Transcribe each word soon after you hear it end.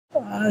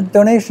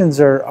Donations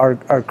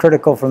are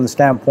critical from the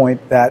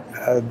standpoint that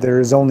there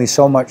is only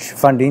so much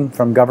funding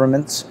from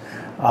governments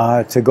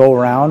to go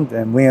around,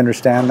 and we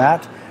understand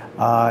that.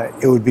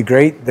 It would be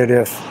great that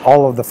if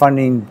all of the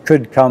funding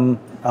could come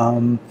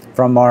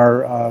from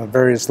our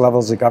various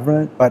levels of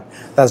government, but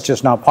that's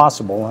just not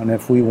possible. And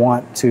if we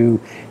want to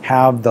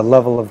have the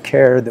level of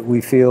care that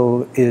we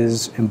feel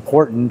is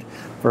important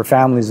for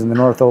families in the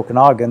North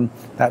Okanagan,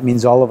 that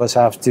means all of us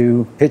have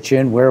to pitch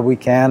in where we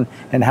can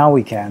and how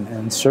we can.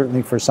 And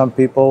certainly for some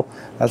people,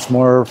 that's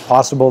more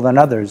possible than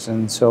others.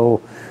 And so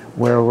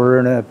where we're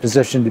in a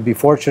position to be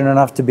fortunate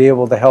enough to be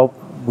able to help,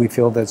 we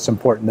feel that it's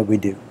important that we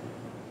do.